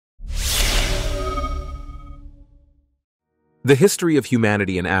The history of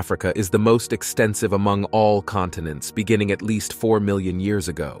humanity in Africa is the most extensive among all continents, beginning at least 4 million years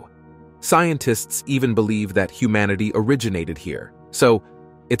ago. Scientists even believe that humanity originated here, so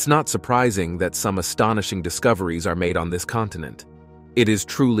it's not surprising that some astonishing discoveries are made on this continent. It is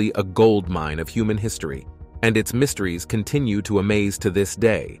truly a goldmine of human history, and its mysteries continue to amaze to this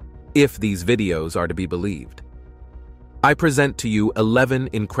day, if these videos are to be believed. I present to you 11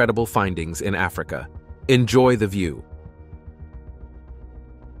 incredible findings in Africa. Enjoy the view.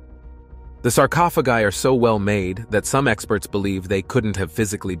 The sarcophagi are so well made that some experts believe they couldn't have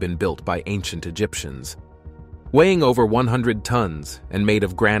physically been built by ancient Egyptians. Weighing over 100 tons and made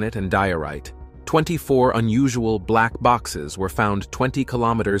of granite and diorite, 24 unusual black boxes were found 20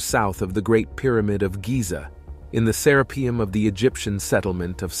 kilometers south of the Great Pyramid of Giza, in the Serapeum of the Egyptian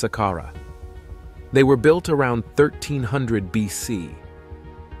settlement of Saqqara. They were built around 1300 BC.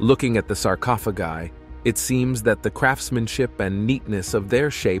 Looking at the sarcophagi, it seems that the craftsmanship and neatness of their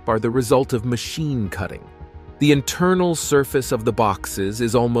shape are the result of machine cutting. The internal surface of the boxes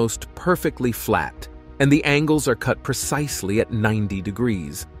is almost perfectly flat, and the angles are cut precisely at 90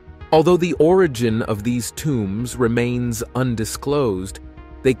 degrees. Although the origin of these tombs remains undisclosed,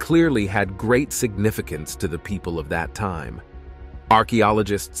 they clearly had great significance to the people of that time.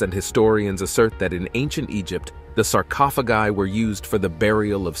 Archaeologists and historians assert that in ancient Egypt, the sarcophagi were used for the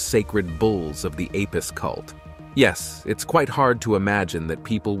burial of sacred bulls of the Apis cult. Yes, it's quite hard to imagine that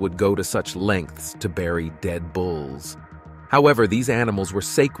people would go to such lengths to bury dead bulls. However, these animals were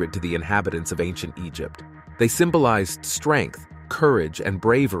sacred to the inhabitants of ancient Egypt. They symbolized strength, courage, and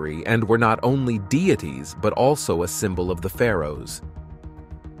bravery, and were not only deities, but also a symbol of the pharaohs.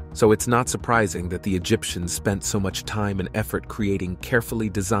 So it's not surprising that the Egyptians spent so much time and effort creating carefully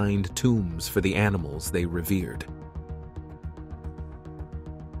designed tombs for the animals they revered.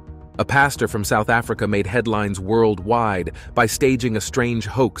 A pastor from South Africa made headlines worldwide by staging a strange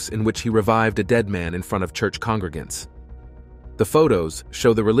hoax in which he revived a dead man in front of church congregants. The photos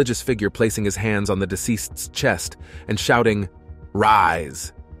show the religious figure placing his hands on the deceased's chest and shouting,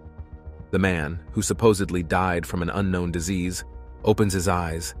 "Rise!" The man, who supposedly died from an unknown disease, opens his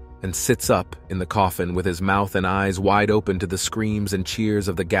eyes and sits up in the coffin with his mouth and eyes wide open to the screams and cheers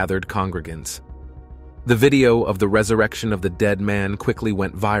of the gathered congregants. The video of the resurrection of the dead man quickly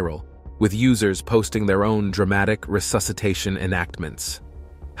went viral, with users posting their own dramatic resuscitation enactments.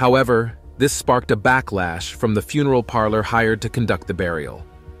 However, this sparked a backlash from the funeral parlor hired to conduct the burial.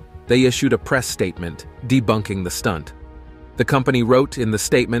 They issued a press statement debunking the stunt. The company wrote in the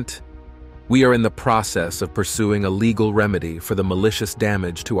statement, "We are in the process of pursuing a legal remedy for the malicious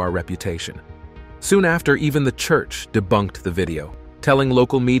damage to our reputation." Soon after, even the church debunked the video, telling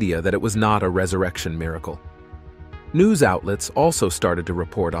local media that it was not a resurrection miracle. News outlets also started to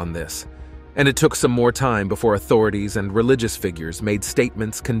report on this, and it took some more time before authorities and religious figures made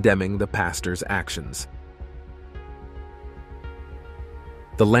statements condemning the pastor's actions.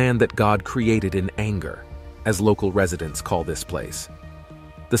 The land that God created in anger, as local residents call this place.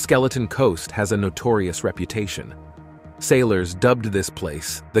 The Skeleton Coast has a notorious reputation. Sailors dubbed this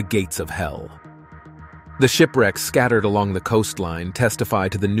place the Gates of Hell. The shipwrecks scattered along the coastline testify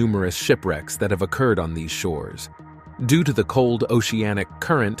to the numerous shipwrecks that have occurred on these shores. Due to the cold oceanic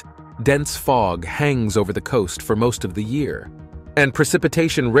current, dense fog hangs over the coast for most of the year, and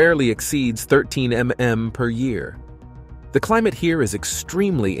precipitation rarely exceeds 13 mm per year. The climate here is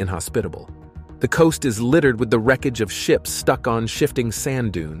extremely inhospitable. The coast is littered with the wreckage of ships stuck on shifting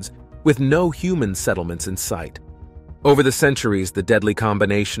sand dunes, with no human settlements in sight. Over the centuries, the deadly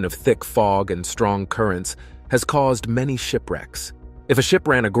combination of thick fog and strong currents has caused many shipwrecks. If a ship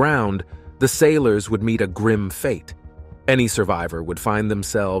ran aground, the sailors would meet a grim fate. Any survivor would find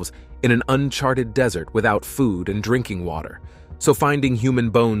themselves in an uncharted desert without food and drinking water, so finding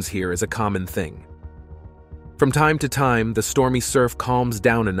human bones here is a common thing. From time to time, the stormy surf calms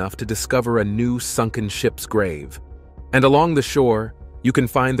down enough to discover a new sunken ship's grave. And along the shore, you can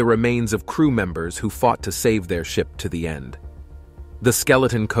find the remains of crew members who fought to save their ship to the end. The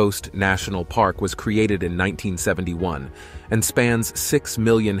Skeleton Coast National Park was created in 1971 and spans 6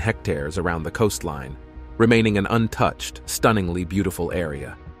 million hectares around the coastline, remaining an untouched, stunningly beautiful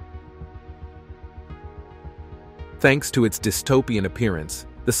area. Thanks to its dystopian appearance,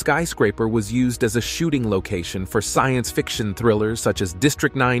 the skyscraper was used as a shooting location for science fiction thrillers such as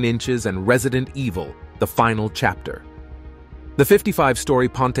District 9 Inches and Resident Evil: The Final Chapter. The 55-story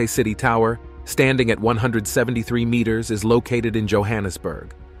Ponte City Tower, standing at 173 meters, is located in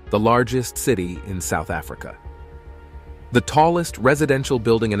Johannesburg, the largest city in South Africa. The tallest residential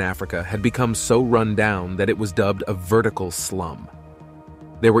building in Africa had become so run down that it was dubbed a vertical slum.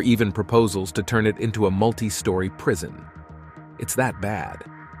 There were even proposals to turn it into a multi-story prison. It's that bad.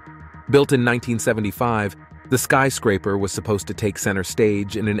 Built in 1975, the skyscraper was supposed to take center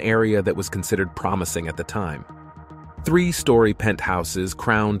stage in an area that was considered promising at the time. 3-story penthouses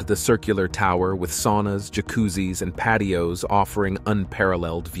crowned the circular tower with saunas, jacuzzis, and patios offering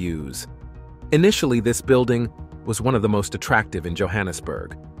unparalleled views. Initially, this building was one of the most attractive in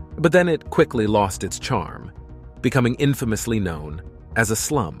Johannesburg, but then it quickly lost its charm, becoming infamously known as a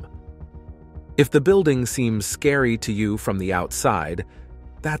slum. If the building seems scary to you from the outside,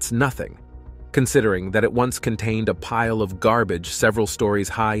 that's nothing, considering that it once contained a pile of garbage several stories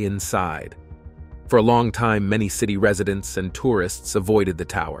high inside. For a long time, many city residents and tourists avoided the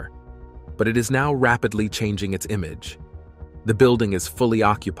tower, but it is now rapidly changing its image. The building is fully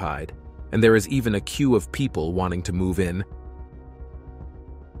occupied, and there is even a queue of people wanting to move in.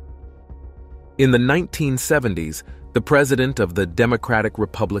 In the 1970s, the president of the Democratic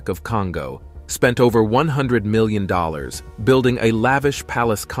Republic of Congo spent over $100 million building a lavish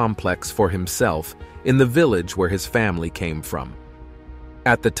palace complex for himself in the village where his family came from.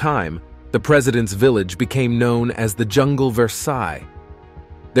 At the time, the president's village became known as the Jungle Versailles.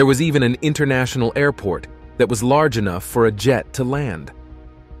 There was even an international airport that was large enough for a jet to land.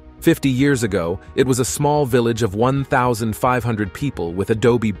 50 years ago, it was a small village of 1,500 people with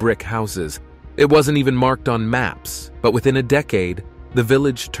adobe brick houses. It wasn't even marked on maps, but within a decade, the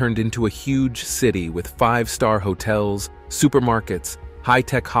village turned into a huge city with 5-star hotels, supermarkets,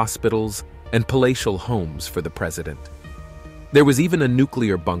 high-tech hospitals, and palatial homes for the president. There was even a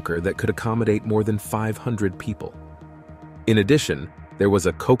nuclear bunker that could accommodate more than 500 people. In addition, there was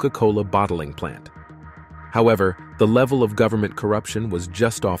a Coca-Cola bottling plant. However, the level of government corruption was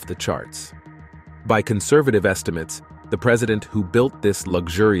just off the charts. By conservative estimates, the president who built this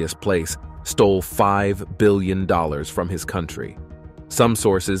luxurious place stole $5 billion from his country. Some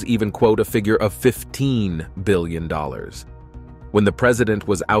sources even quote a figure of $15 billion. When the president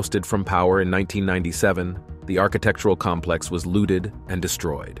was ousted from power in 1997, the architectural complex was looted and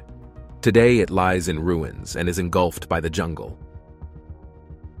destroyed. Today it lies in ruins and is engulfed by the jungle.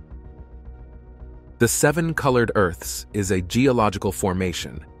 The 7 Colored Earths is a geological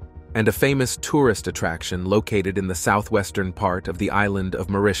formation and a famous tourist attraction located in the southwestern part of the island of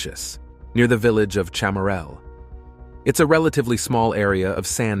Mauritius, near the village of Chamarel. It's a relatively small area of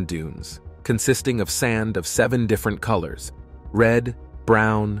sand dunes, consisting of sand of 7 different colors: red,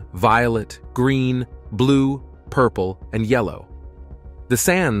 brown, violet, green, blue, purple, and yellow. The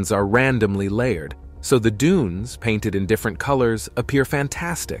sands are randomly layered, so the dunes, painted in different colors, appear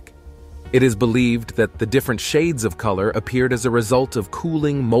fantastic. It is believed that the different shades of color appeared as a result of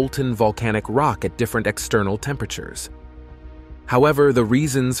cooling molten volcanic rock at different external temperatures. However, the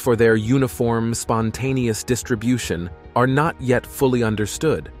reasons for their uniform, spontaneous distribution are not yet fully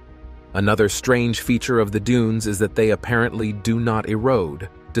understood. Another strange feature of the dunes is that they apparently do not erode,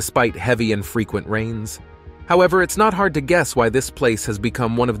 despite heavy and frequent rains. However, it's not hard to guess why this place has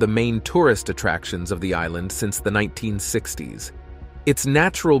become one of the main tourist attractions of the island since the 1960s. Its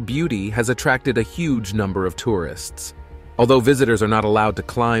natural beauty has attracted a huge number of tourists. Although visitors are not allowed to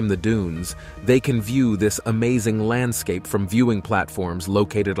climb the dunes, they can view this amazing landscape from viewing platforms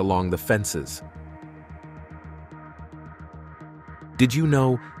located along the fences. Did you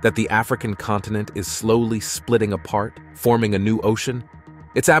know that the African continent is slowly splitting apart, forming a new ocean?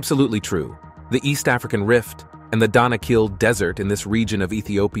 It's absolutely true. The East African Rift and the Danakil Desert in this region of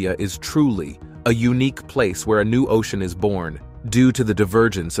Ethiopia is truly a unique place where a new ocean is born due to the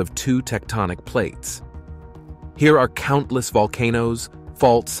divergence of 2 tectonic plates. Here are countless volcanoes,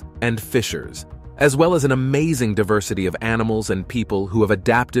 faults, and fissures, as well as an amazing diversity of animals and people who have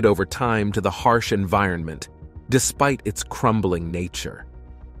adapted over time to the harsh environment, despite its crumbling nature.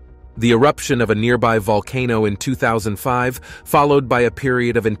 The eruption of a nearby volcano in 2005, followed by a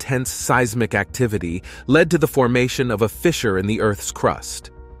period of intense seismic activity, led to the formation of a fissure in the Earth's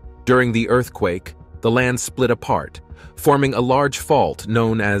crust. During the earthquake, the land split apart, forming a large fault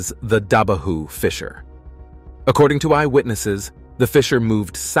known as the Dabahu Fissure. According to eyewitnesses, the fissure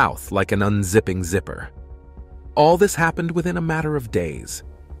moved south like an unzipping zipper. All this happened within a matter of days.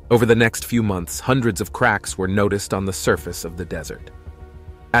 Over the next few months, hundreds of cracks were noticed on the surface of the desert.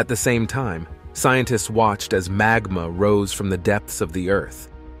 At the same time, scientists watched as magma rose from the depths of the Earth,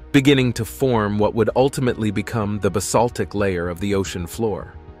 beginning to form what would ultimately become the basaltic layer of the ocean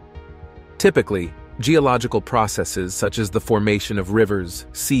floor. Typically, geological processes such as the formation of rivers,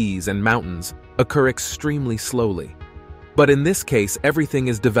 seas, and mountains occur extremely slowly. But in this case, everything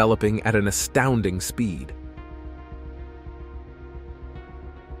is developing at an astounding speed.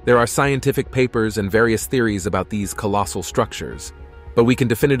 There are scientific papers and various theories about these colossal structures. But we can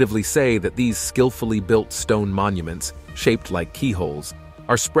definitively say that these skillfully built stone monuments, shaped like keyholes,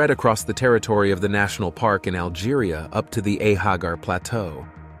 are spread across the territory of the national park in Algeria up to the Hagar Plateau.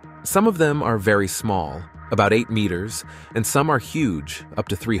 Some of them are very small, about 8 meters, and some are huge, up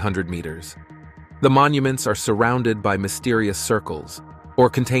to 300 meters. The monuments are surrounded by mysterious circles, or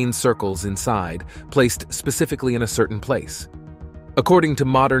contain circles inside, placed specifically in a certain place. According to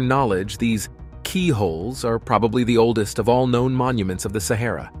modern knowledge, these keyholes are probably the oldest of all known monuments of the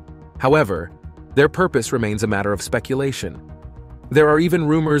Sahara. However, their purpose remains a matter of speculation. There are even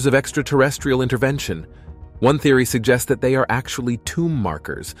rumors of extraterrestrial intervention. One theory suggests that they are actually tomb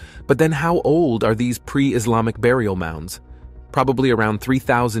markers, but then how old are these pre-Islamic burial mounds? Probably around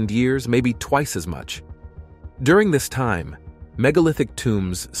 3,000 years, maybe twice as much. During this time, megalithic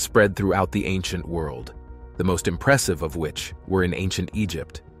tombs spread throughout the ancient world, the most impressive of which were in ancient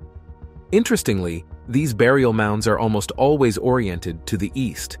Egypt. Interestingly, these burial mounds are almost always oriented to the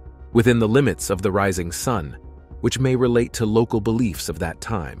east, within the limits of the rising sun, which may relate to local beliefs of that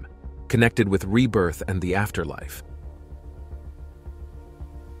time, connected with rebirth and the afterlife.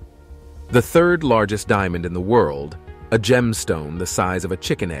 The third largest diamond in the world, a gemstone the size of a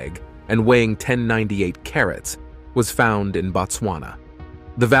chicken egg and weighing 1098 carats, was found in Botswana.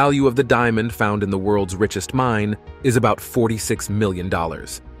 The value of the diamond found in the world's richest mine is about $46 million.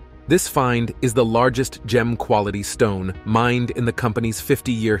 This find is the largest gem-quality stone mined in the company's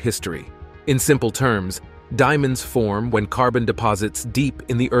 50-year history. In simple terms, diamonds form when carbon deposits deep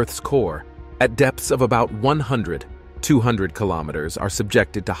in the Earth's core, at depths of about 200 kilometers, are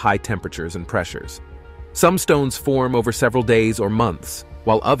subjected to high temperatures and pressures. Some stones form over several days or months,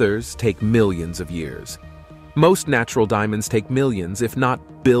 while others take millions of years. Most natural diamonds take millions, if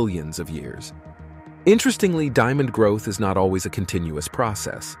not billions of years. Interestingly, diamond growth is not always a continuous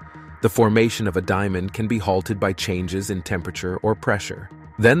process. The formation of a diamond can be halted by changes in temperature or pressure.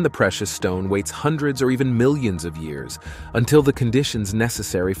 Then the precious stone waits hundreds or even millions of years until the conditions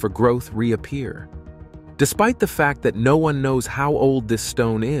necessary for growth reappear. Despite the fact that no one knows how old this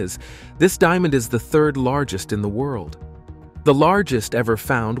stone is, this diamond is the third largest in the world. The largest ever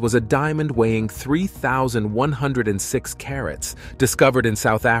found was a diamond weighing 3,106 carats, discovered in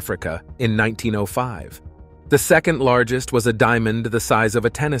South Africa in 1905. The second largest was a diamond the size of a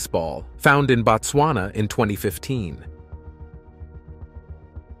tennis ball, found in Botswana in 2015.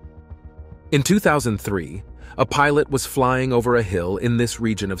 In 2003, a pilot was flying over a hill in this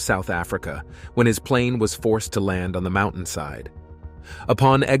region of South Africa when his plane was forced to land on the mountainside.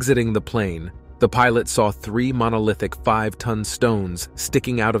 Upon exiting the plane, the pilot saw 3 monolithic 5-ton stones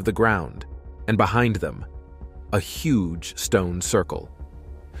sticking out of the ground, and behind them, a huge stone circle.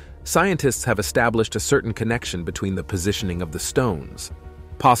 Scientists have established a certain connection between the positioning of the stones,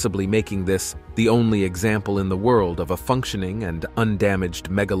 possibly making this the only example in the world of a functioning and undamaged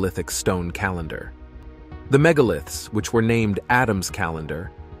megalithic stone calendar. The megaliths, which were named Adam's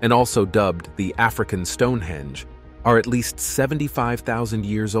calendar and also dubbed the African Stonehenge, are at least 75,000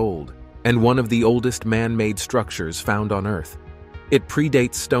 years old and one of the oldest man-made structures found on Earth. It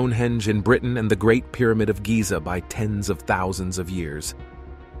predates Stonehenge in Britain and the Great Pyramid of Giza by tens of thousands of years.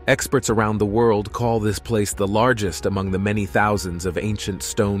 Experts around the world call this place the largest among the many thousands of ancient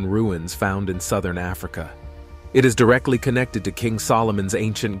stone ruins found in southern Africa. It is directly connected to King Solomon's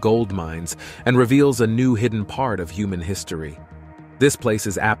ancient gold mines and reveals a new hidden part of human history. This place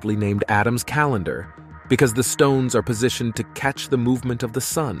is aptly named Adam's Calendar because the stones are positioned to catch the movement of the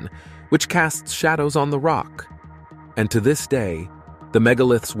sun, which casts shadows on the rock. And to this day, the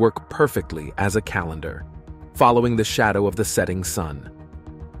megaliths work perfectly as a calendar, following the shadow of the setting sun.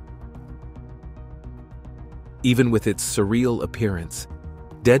 Even with its surreal appearance,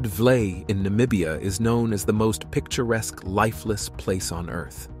 Dead Vlei in Namibia is known as the most picturesque, lifeless place on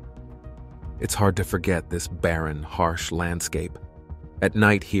Earth. It's hard to forget this barren, harsh landscape. At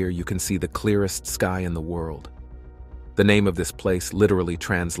night here you can see the clearest sky in the world. The name of this place literally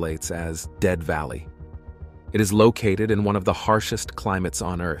translates as Dead Valley. It is located in one of the harshest climates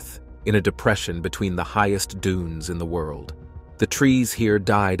on Earth, in a depression between the highest dunes in the world. The trees here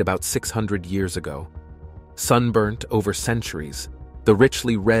died about 600 years ago. Sunburnt over centuries, the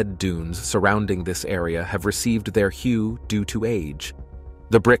richly red dunes surrounding this area have received their hue due to age.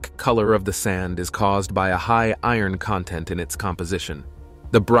 The brick color of the sand is caused by a high iron content in its composition.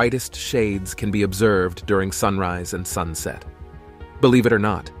 The brightest shades can be observed during sunrise and sunset. Believe it or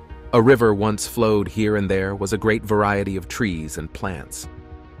not, a river once flowed here and there was a great variety of trees and plants.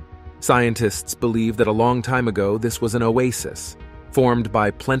 Scientists believe that a long time ago this was an oasis, formed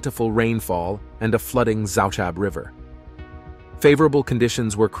by plentiful rainfall and a flooding Zauchab River. Favorable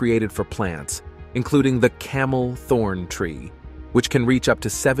conditions were created for plants, including the camel thorn tree, which can reach up to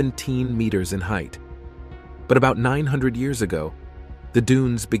 17 meters in height. But about 900 years ago, the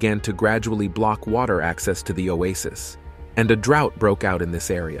dunes began to gradually block water access to the oasis, and a drought broke out in this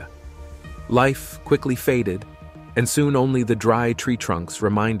area. Life quickly faded, and soon only the dry tree trunks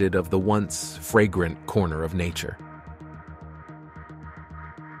reminded of the once fragrant corner of nature.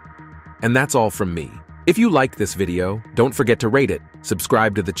 And that's all from me. If you liked this video, don't forget to rate it,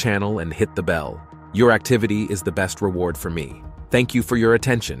 subscribe to the channel, and hit the bell. Your activity is the best reward for me. Thank you for your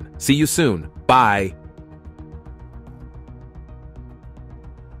attention. See you soon. Bye.